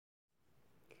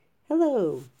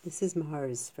Hello, this is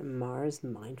Mars from Mars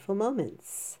Mindful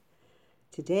Moments.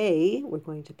 Today we're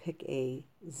going to pick a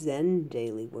Zen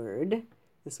daily word.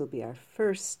 This will be our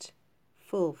first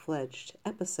full-fledged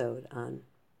episode on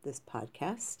this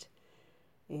podcast.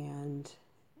 And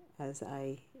as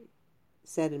I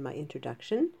said in my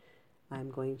introduction, I'm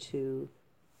going to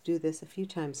do this a few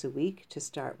times a week to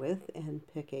start with and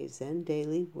pick a Zen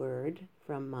daily word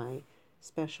from my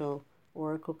special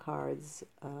oracle cards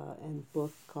and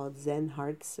book called Zen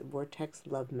Hearts Vortex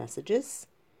Love Messages.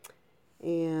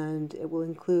 And it will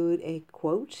include a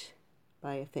quote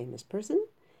by a famous person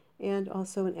and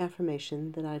also an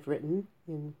affirmation that I've written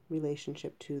in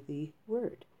relationship to the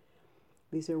word.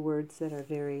 These are words that are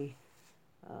very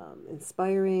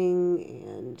inspiring,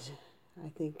 and I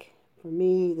think for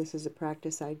me this is a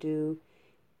practice I do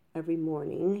every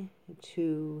morning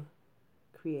to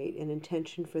create an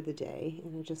intention for the day,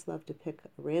 and I just love to pick a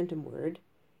random word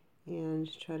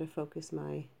and try to focus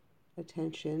my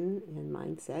attention and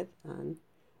mindset on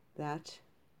that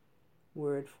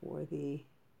word for the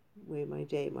way my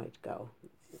day might go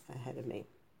ahead of me.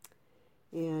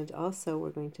 And also we're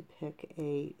going to pick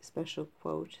a special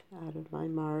quote out of my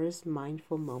Mars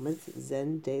Mindful Moments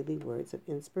Zen Daily Words of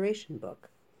Inspiration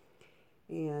book.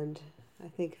 And I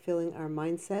think filling our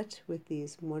mindset with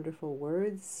these wonderful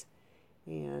words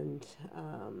and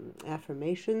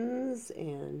affirmations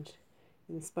and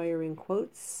inspiring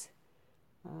quotes,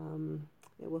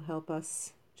 it will help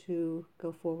us to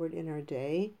go forward in our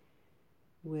day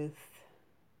with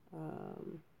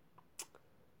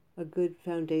a good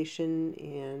foundation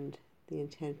and the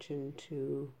intention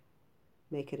to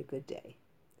make it a good day.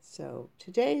 So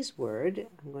today's word,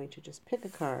 I'm going to just pick a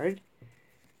card,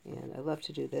 and I love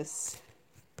to do this.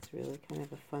 It's really kind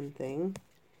of a fun thing.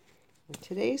 And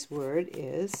today's word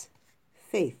is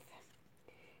faith.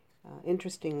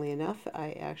 Interestingly enough,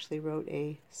 I actually wrote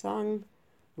a song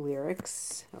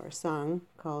lyrics or a song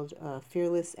called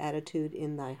Fearless Attitude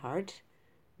in Thy Heart,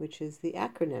 which is the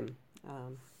acronym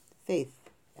FAITH,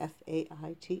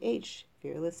 F-A-I-T-H,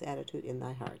 Fearless Attitude in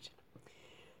Thy Heart.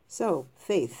 So,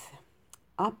 faith.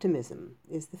 Optimism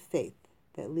is the faith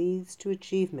that leads to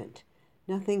achievement.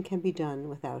 Nothing can be done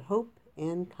without hope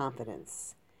and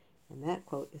confidence. And that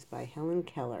quote is by Helen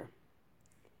Keller.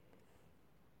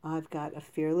 I've got a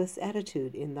fearless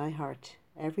attitude in thy heart.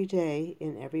 Every day,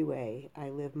 in every way, I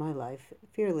live my life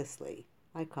fearlessly.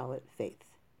 I call it faith.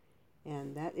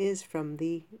 And that is from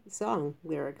the song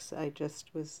lyrics I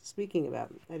just was speaking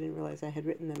about. I didn't realize I had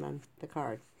written them on the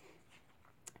card.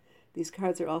 These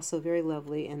cards are also very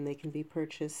lovely, and they can be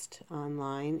purchased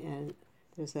online. And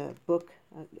there's a book,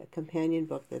 a companion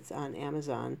book that's on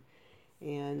Amazon.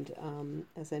 And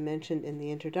as I mentioned in the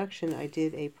introduction, I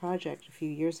did a project a few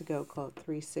years ago called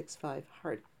 365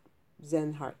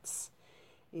 Zen Hearts.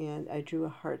 And I drew a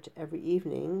heart every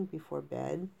evening before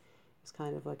bed. It's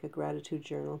kind of like a gratitude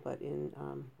journal, but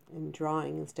in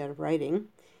drawing instead of writing.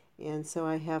 And so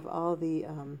I have all the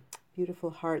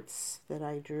beautiful hearts that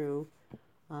I drew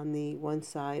on the one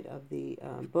side of the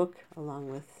book, along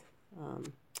with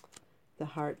the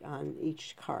heart on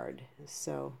each card.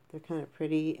 So they're kind of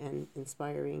pretty and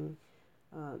inspiring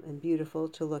and beautiful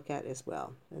to look at as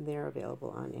well. And they're available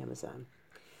on Amazon.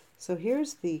 So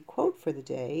here's the quote for the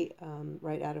day,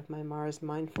 right out of my Mars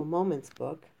Mindful Moments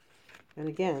book. And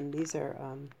again, these are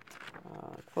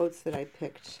quotes that I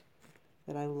picked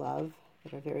that I love,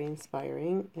 that are very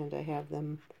inspiring, and I have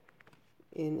them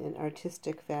in an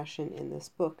artistic fashion in this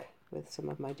book with some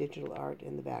of my digital art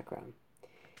in the background.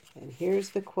 And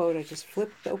here's the quote. I just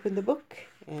flipped open the book,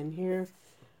 and here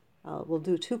we'll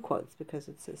do two quotes because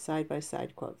it's a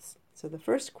side-by-side quotes. So the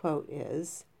first quote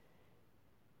is,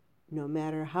 no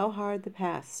matter how hard the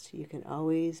past, you can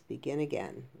always begin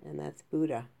again. And that's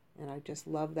Buddha. And I just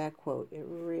love that quote. It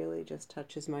really just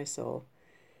touches my soul.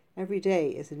 Every day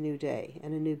is a new day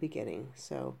and a new beginning.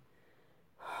 So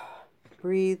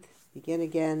breathe, begin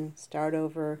again, start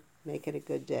over, make it a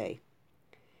good day.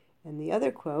 And the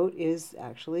other quote is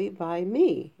actually by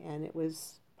me, and it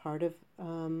was part of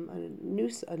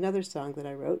another song that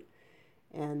I wrote.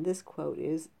 And this quote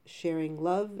is, sharing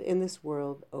love in this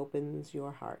world opens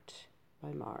your heart,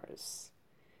 by Mars.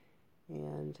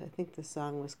 And I think the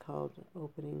song was called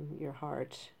Opening Your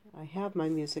Heart. I have my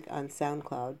music on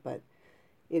SoundCloud, but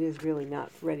it is really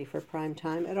not ready for prime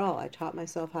time at all. I taught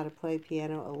myself how to play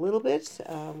piano a little bit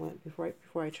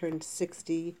before I turned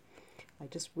 60. I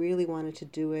just really wanted to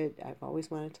do it. I've always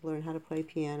wanted to learn how to play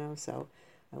piano, so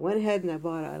I went ahead and I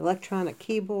bought an electronic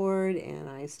keyboard, and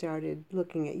I started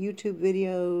looking at YouTube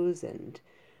videos, and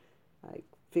I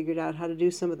figured out how to do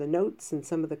some of the notes and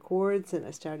some of the chords, and I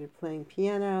started playing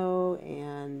piano,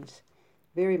 and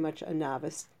very much a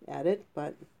novice at it,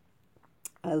 but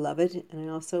I love it. And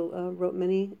I also wrote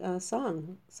many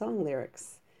song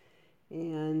lyrics.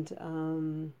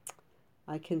 And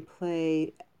I can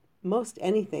play most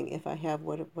anything if I have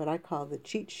what I call the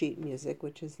cheat sheet music,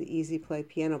 which is the Easy Play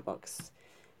piano books.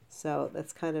 So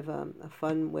that's kind of a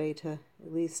fun way to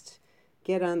at least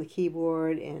get on the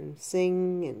keyboard and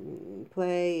sing and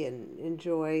play and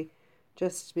enjoy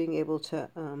just being able to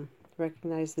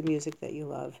recognize the music that you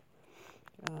love.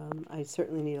 I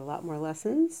certainly need a lot more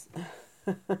lessons,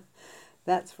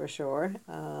 that's for sure.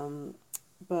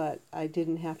 But I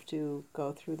didn't have to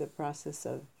go through the process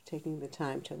of taking the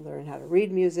time to learn how to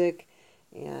read music,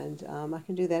 and I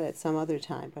can do that at some other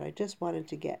time. But I just wanted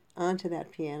to get onto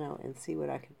that piano and see what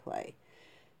I could play.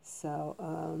 So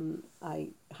I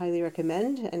highly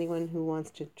recommend anyone who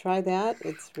wants to try that.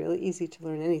 It's really easy to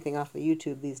learn anything off of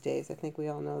YouTube these days. I think we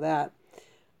all know that.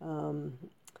 Um,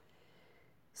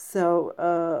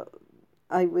 so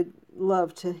I would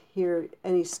love to hear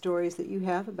any stories that you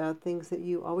have about things that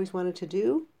you always wanted to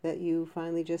do that you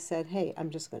finally just said, hey, I'm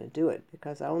just going to do it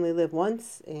because I only live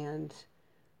once and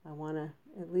I want to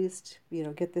at least,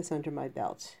 get this under my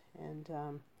belt. And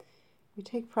we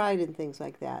take pride in things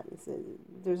like that.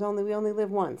 We only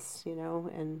live once,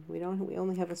 and we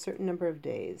only have a certain number of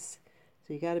days.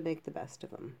 So you got to make the best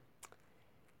of them.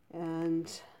 And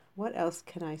what else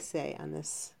can I say on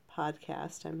this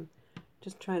podcast? I'm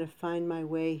just trying to find my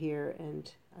way here, and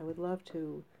I would love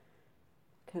to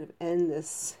kind of end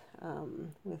this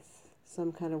with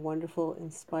some kind of wonderful,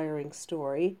 inspiring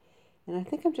story. And I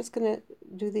think I'm just going to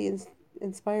do the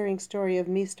inspiring story of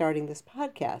me starting this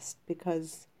podcast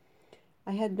because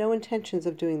I had no intentions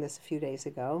of doing this a few days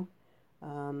ago.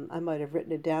 I might have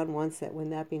written it down once that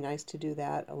wouldn't that be nice to do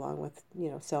that along with,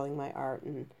 selling my art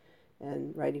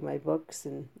and writing my books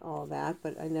and all that,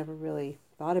 but I never really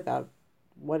thought about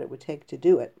what it would take to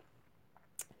do it.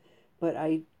 But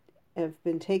I have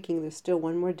been taking, there's still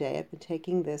one more day, I've been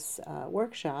taking this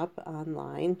workshop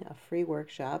online, a free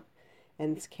workshop,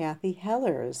 and it's Kathy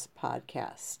Heller's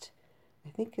podcast. I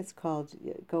think it's called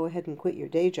Go Ahead and Quit Your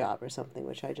Day Job or something,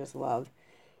 which I just love.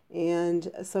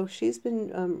 And so she's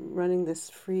been running this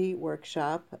free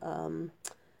workshop, an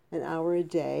hour a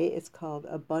day. It's called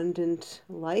Abundant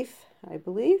Life, I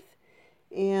believe.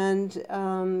 And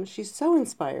she's so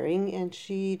inspiring, and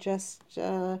she just,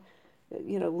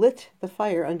 lit the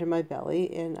fire under my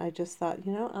belly. And I just thought,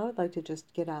 I would like to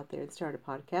just get out there and start a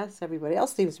podcast. Everybody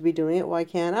else seems to be doing it. Why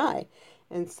can't I?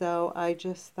 And so I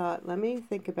just thought, let me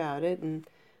think about it. And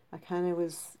I kind of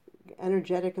was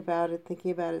energetic about it,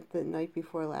 thinking about it the night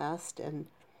before last, and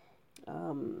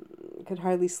could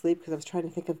hardly sleep because I was trying to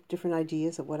think of different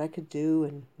ideas of what I could do.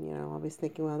 And, I was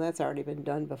thinking, well, that's already been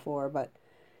done before. But,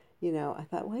 I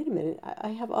thought, wait a minute, I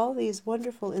have all these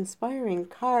wonderful, inspiring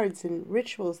cards and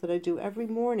rituals that I do every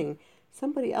morning.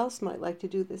 Somebody else might like to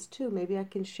do this too. Maybe I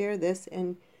can share this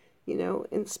and,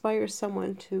 inspire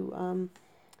someone to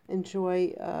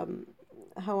enjoy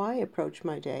how I approach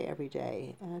my day every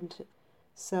day. And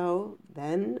so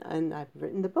then, and I've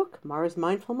written the book, Mara's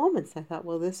Mindful Moments. I thought,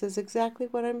 well, this is exactly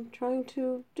what I'm trying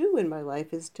to do in my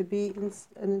life, is to be an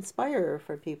inspirer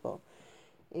for people.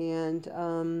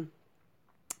 And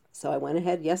so I went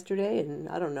ahead yesterday, and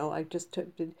I don't know, I just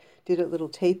did a little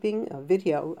taping, a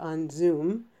video on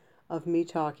Zoom of me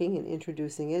talking and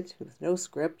introducing it with no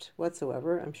script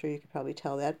whatsoever. I'm sure you could probably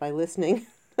tell that by listening.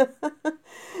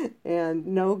 And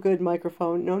no good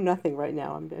microphone, no nothing right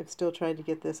now. I'm still trying to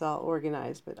get this all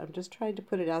organized, but I'm just trying to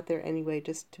put it out there anyway,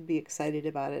 just to be excited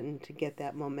about it and to get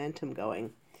that momentum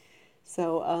going.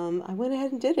 So I went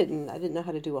ahead and did it, and I didn't know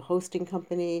how to do a hosting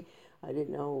company. I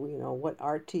didn't know, what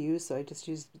art to use, so I just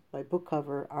used my book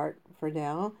cover art for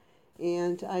now.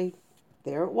 And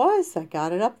there it was. I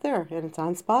got it up there, and it's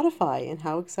on Spotify. And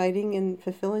how exciting and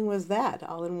fulfilling was that?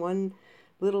 All in one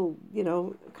little,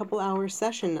 couple hour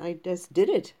session. I just did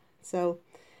it. So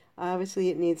obviously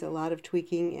it needs a lot of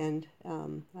tweaking, and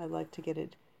I'd like to get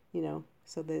it,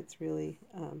 so that it's really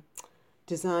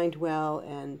designed well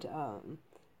and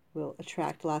will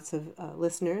attract lots of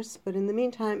listeners. But in the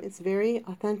meantime, it's very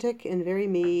authentic and very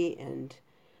me, and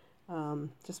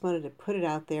just wanted to put it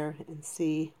out there and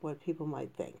see what people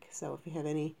might think. So if you have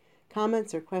any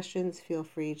comments or questions, feel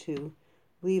free to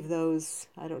leave those.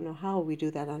 I don't know how we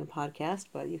do that on a podcast,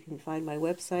 but you can find my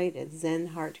website at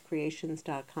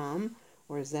zenheartcreations.com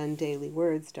or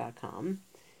zendailywords.com.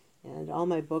 And all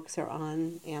my books are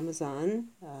on Amazon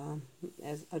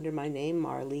as under my name,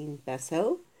 Marlene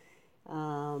Besso.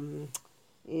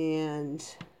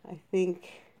 And I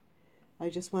think I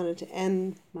just wanted to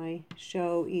end my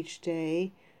show each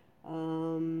day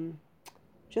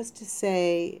just to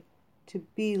say to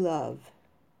be love,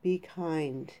 be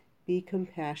kind, be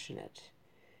compassionate.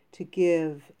 To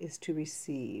give is to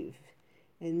receive.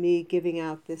 And me giving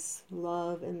out this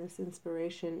love and this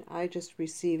inspiration, I just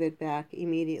receive it back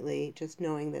immediately, just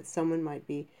knowing that someone might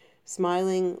be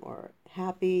smiling or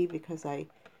happy because I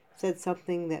said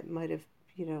something that might have,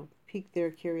 piqued their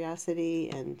curiosity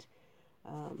and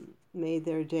made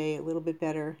their day a little bit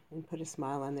better and put a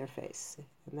smile on their face.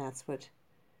 And that's what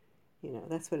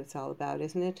it's all about,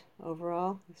 isn't it?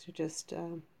 Overall, is to just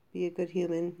be a good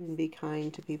human and be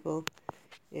kind to people.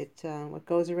 What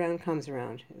goes around comes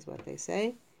around, is what they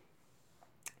say.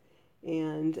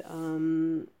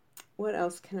 And what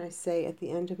else can I say at the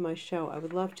end of my show? I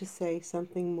would love to say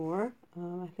something more.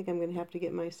 I think I'm going to have to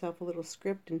get myself a little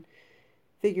script and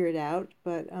figure it out.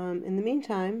 But in the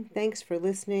meantime, thanks for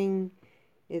listening.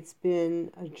 It's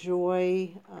been a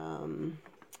joy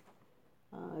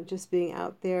just being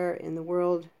out there in the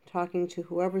world, talking to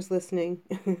whoever's listening.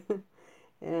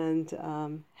 And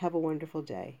have a wonderful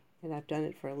day. And I've done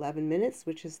it for 11 minutes,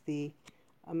 which is the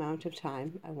amount of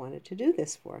time I wanted to do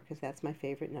this for, because that's my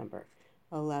favorite number.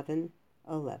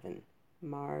 11:11.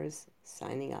 Mars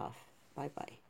signing off. Bye-bye.